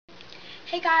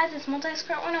Hey guys, it's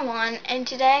Multi-Expert 101, and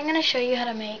today I'm going to show you how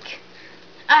to make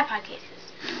iPod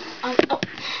cases.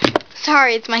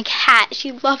 Sorry, it's my cat.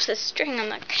 She loves the string on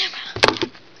the camera.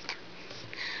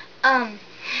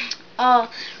 We're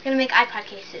going to make iPod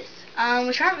cases,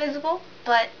 which aren't visible,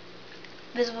 but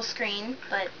visible screen,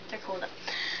 but they're cool though.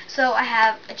 So I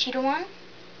have a cheetah one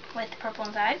with purple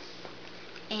inside,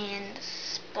 and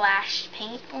splash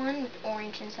paint one with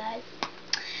orange inside,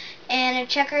 and a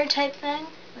checker type thing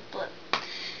with blue.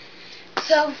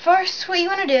 So first what you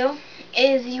want to do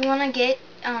is you want to get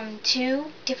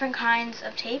two different kinds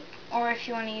of tape, or if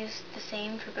you want to use the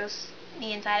same for both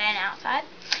the inside and outside.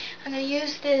 I'm going to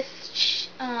use this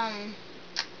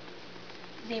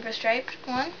zebra striped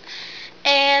one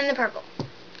and the purple.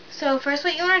 So first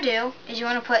what you want to do is you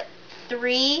want to put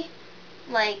three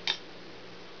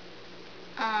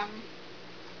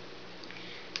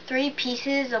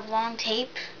pieces of long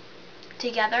tape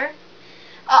together.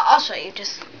 I'll show you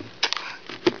just.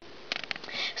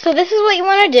 So this is what you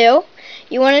want to do.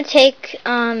 You want to take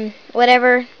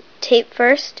whatever tape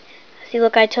first. See,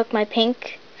 look, I took my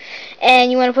pink.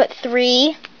 And you want to put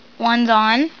 3 ones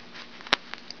on.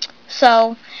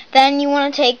 So then you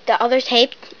want to take the other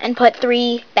tape and put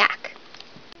 3 back.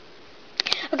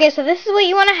 Okay, so this is what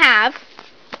you want to have.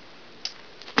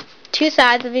 2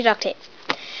 sides of your duct tape.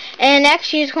 And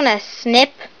next you just want to snip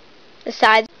the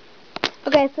sides.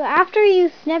 Okay, so after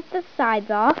you snip the sides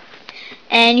off,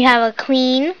 and you have a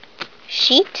clean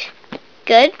sheet,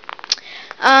 good.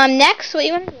 Next, what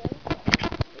you want to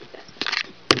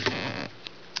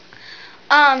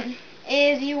do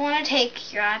is you want to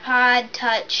take your iPod,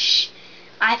 Touch,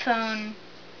 iPhone,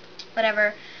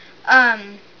 whatever.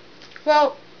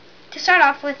 Well, to start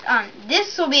off with,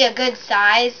 this will be a good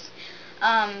size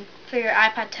for your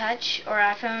iPod Touch or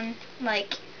iPhone,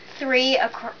 like 3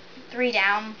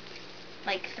 down,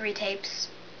 like 3 tapes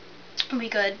will be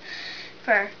good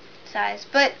for size.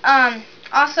 But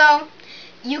also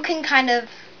you can kind of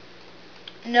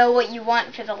know what you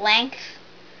want for the length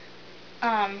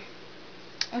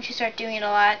once you start doing it a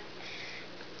lot.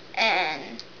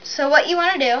 And so what you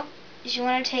want to do is you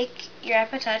want to take your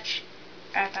iPod Touch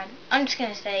or iPod, I'm just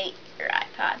going to say your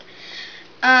iPod,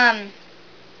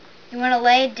 you want to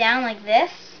lay it down like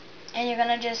this, and you're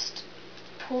going to just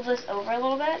pull this over a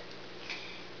little bit.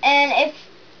 And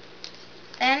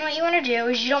then what you want to do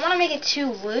is you don't want to make it too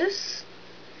loose,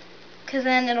 because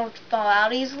then it'll fall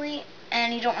out easily,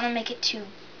 and you don't want to make it too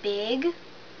big.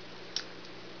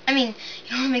 I mean,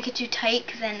 you don't want to make it too tight,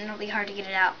 because then it'll be hard to get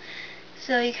it out.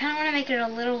 So you kind of want to make it a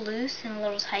little loose and a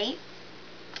little tight.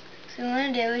 So what you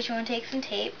want to do is you want to take some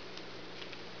tape.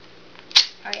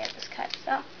 I already have this cut,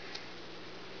 so.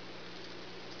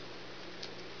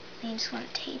 And you just want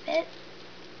to tape it.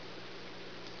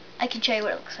 I can show you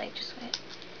what it looks like, just wait.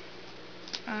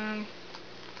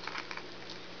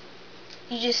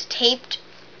 You just taped,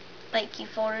 like you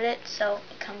folded it, so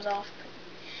it comes off.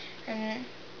 And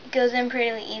it goes in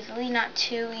pretty easily, not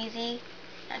too easy,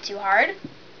 not too hard.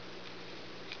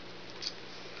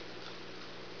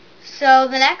 So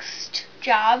the next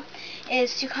job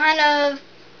is to kind of,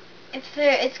 if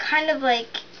it's kind of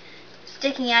like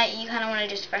sticking out, you kind of want to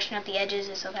just freshen up the edges.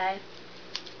 It's okay.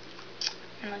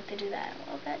 I like to do that a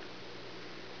little bit.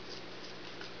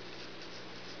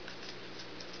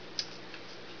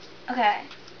 Okay.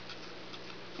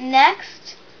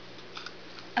 Next.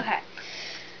 Okay.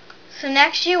 So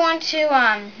next you want to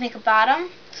make a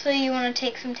bottom. So you want to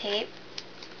take some tape,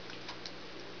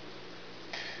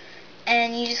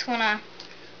 and you just want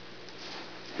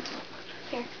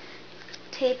to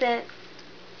tape it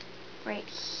right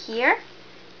here,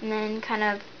 and then kind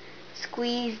of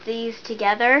squeeze these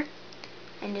together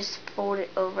and just fold it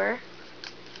over.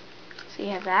 So you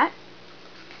have that.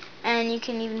 And you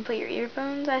can even put your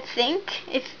earphones, I think.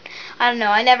 I don't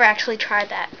know, I never actually tried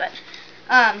that, but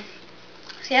so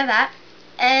you have that.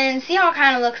 And see how it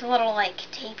kind of looks a little like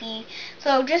tapey.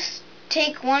 So just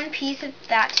take one piece of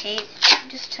that tape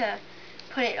just to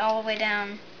put it all the way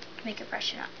down to make it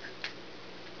freshen up.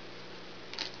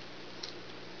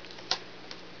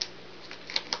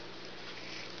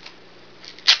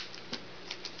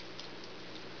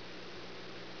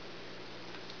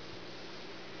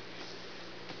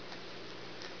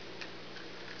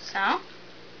 So,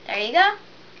 there you go.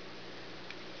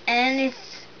 And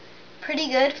it's pretty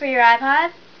good for your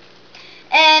iPod.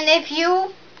 And if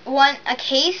you want a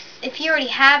case, if you already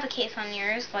have a case on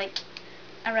yours, like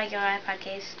a regular iPod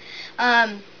case,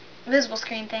 visible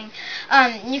screen thing,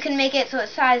 you can make it so it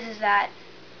sizes that,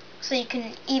 so you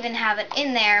can even have it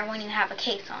in there when you have a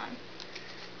case on.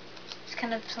 It's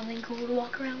kind of something cool to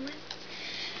walk around with.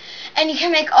 And you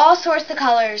can make all sorts of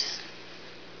colors.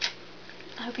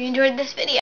 I hope you enjoyed this video.